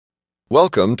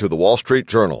Welcome to the Wall Street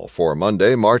Journal for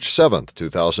Monday, March 7th,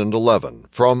 2011,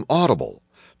 from Audible.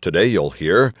 Today you'll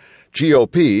hear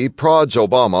GOP prods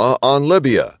Obama on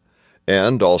Libya,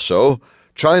 and also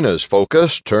China's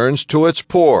focus turns to its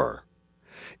poor.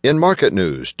 In market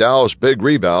news, Dow's big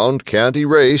rebound can't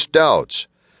erase doubts.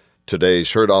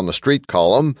 Today's Heard on the Street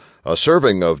column, a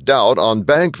serving of doubt on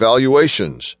bank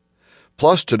valuations.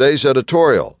 Plus today's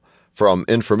editorial, From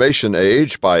Information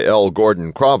Age by L.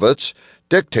 Gordon Kravitz,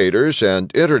 Dictators and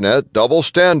Internet Double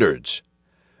Standards.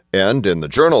 And in the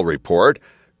Journal Report,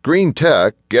 Green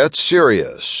Tech Gets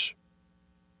Serious.